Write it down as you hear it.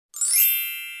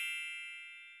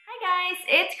Guys,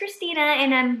 it's Christina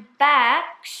and I'm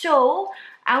back. So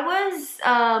I was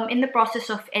in the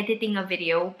process of editing a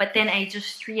video, but then I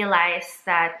just realized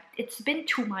that it's been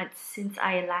 2 months since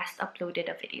I last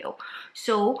uploaded a video.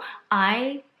 So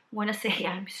I want to say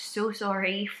I'm so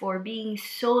sorry for being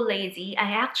so lazy.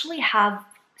 I actually have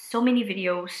so many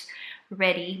videos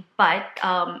ready, but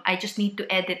I just need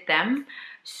to edit them.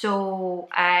 So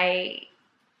I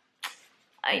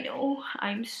know,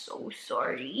 I'm so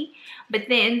sorry. But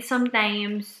then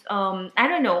sometimes, I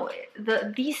don't know,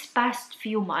 these past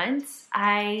few months,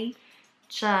 I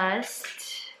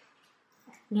just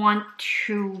want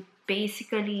to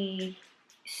basically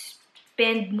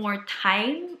spend more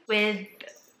time with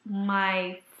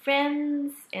my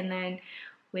friends and then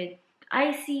with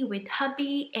Icy, with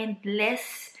hubby, and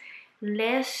less,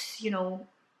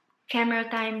 camera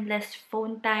time, less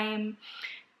phone time.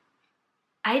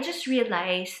 I just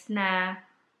realized na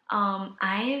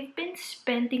I've been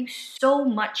spending so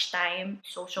much time on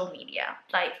social media.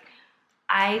 Like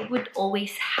I would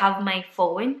always have my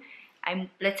phone.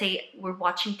 Let's say we're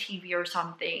watching TV or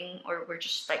something, or we're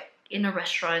just like in a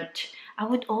restaurant. I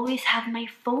would always have my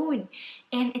phone,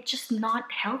 and it just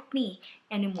not helped me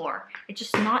anymore. It's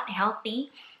just not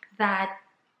healthy that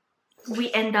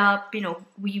we end up,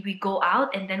 we go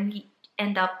out and then we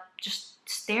end up just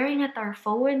staring at our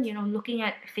phone, looking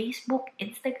at Facebook,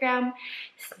 Instagram,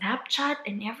 Snapchat,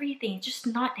 and everything. It's just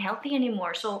not healthy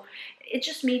anymore. So it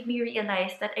just made me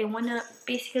realize that I want to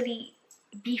basically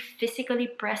be physically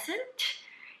present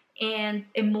and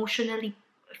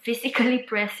physically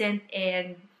present,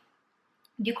 and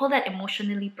do you call that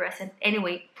emotionally present?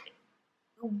 Anyway,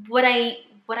 what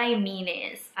I mean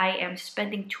is I am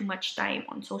spending too much time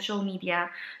on social media,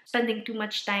 spending too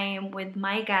much time with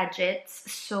my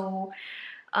gadgets. So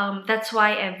that's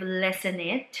why I've lessened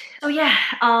it. So yeah,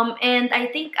 and I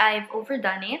think I've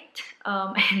overdone it.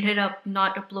 I ended up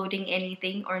not uploading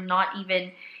anything, or not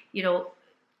even,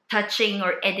 touching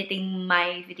or editing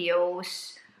my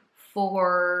videos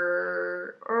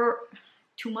for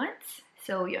 2 months.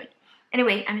 So yeah.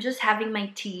 Anyway, I'm just having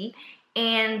my tea,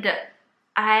 and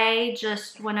I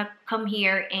just want to come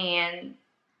here and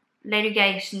let you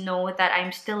guys know that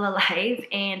I'm still alive,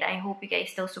 and I hope you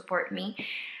guys still support me.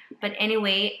 But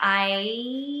anyway, I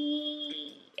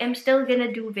am still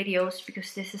gonna do videos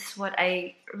because this is what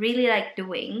I really like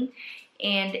doing,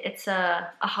 and it's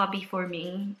a hobby for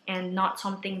me and not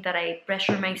something that I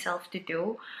pressure myself to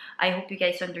do. I hope you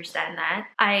guys understand that.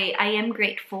 I am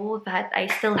grateful that I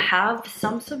still have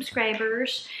some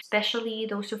subscribers, especially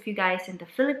those of you guys in the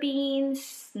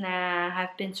Philippines na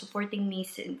have been supporting me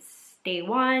since day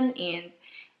one and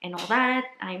all that.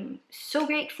 I'm so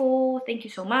grateful. Thank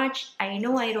you so much. I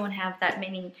know I don't have that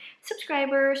many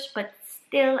subscribers, but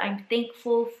still I'm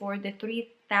thankful for the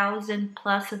 3,000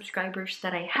 plus subscribers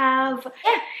that I have.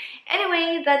 Yeah,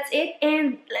 anyway, that's it.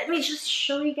 And let me just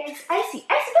show you guys Icy.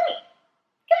 Icy, come here.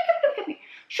 Come here.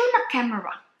 Show the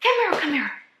camera. Camera.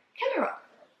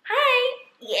 Hi.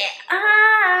 Yeah,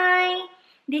 hi.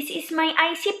 This is my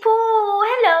Icy Poo.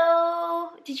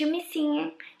 Hello. Did you miss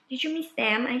him? Did you miss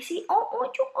them? Icy?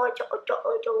 Oh,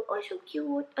 so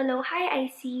cute. Hello, hi,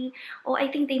 Icy. Oh, I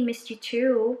think they missed you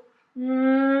too.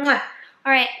 Mwah.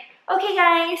 Alright. Okay,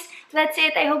 guys. That's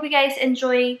it. I hope you guys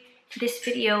enjoy this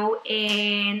video,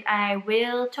 and I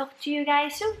will talk to you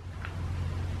guys soon.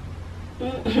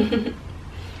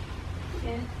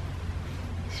 Yeah.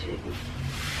 Sweet.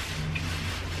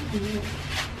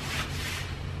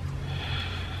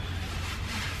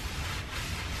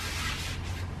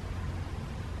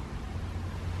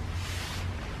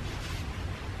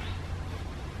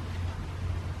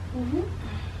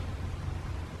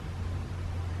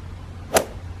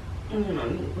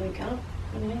 Wake up.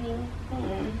 Good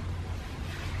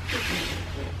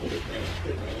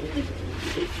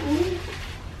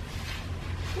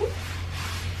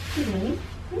morning.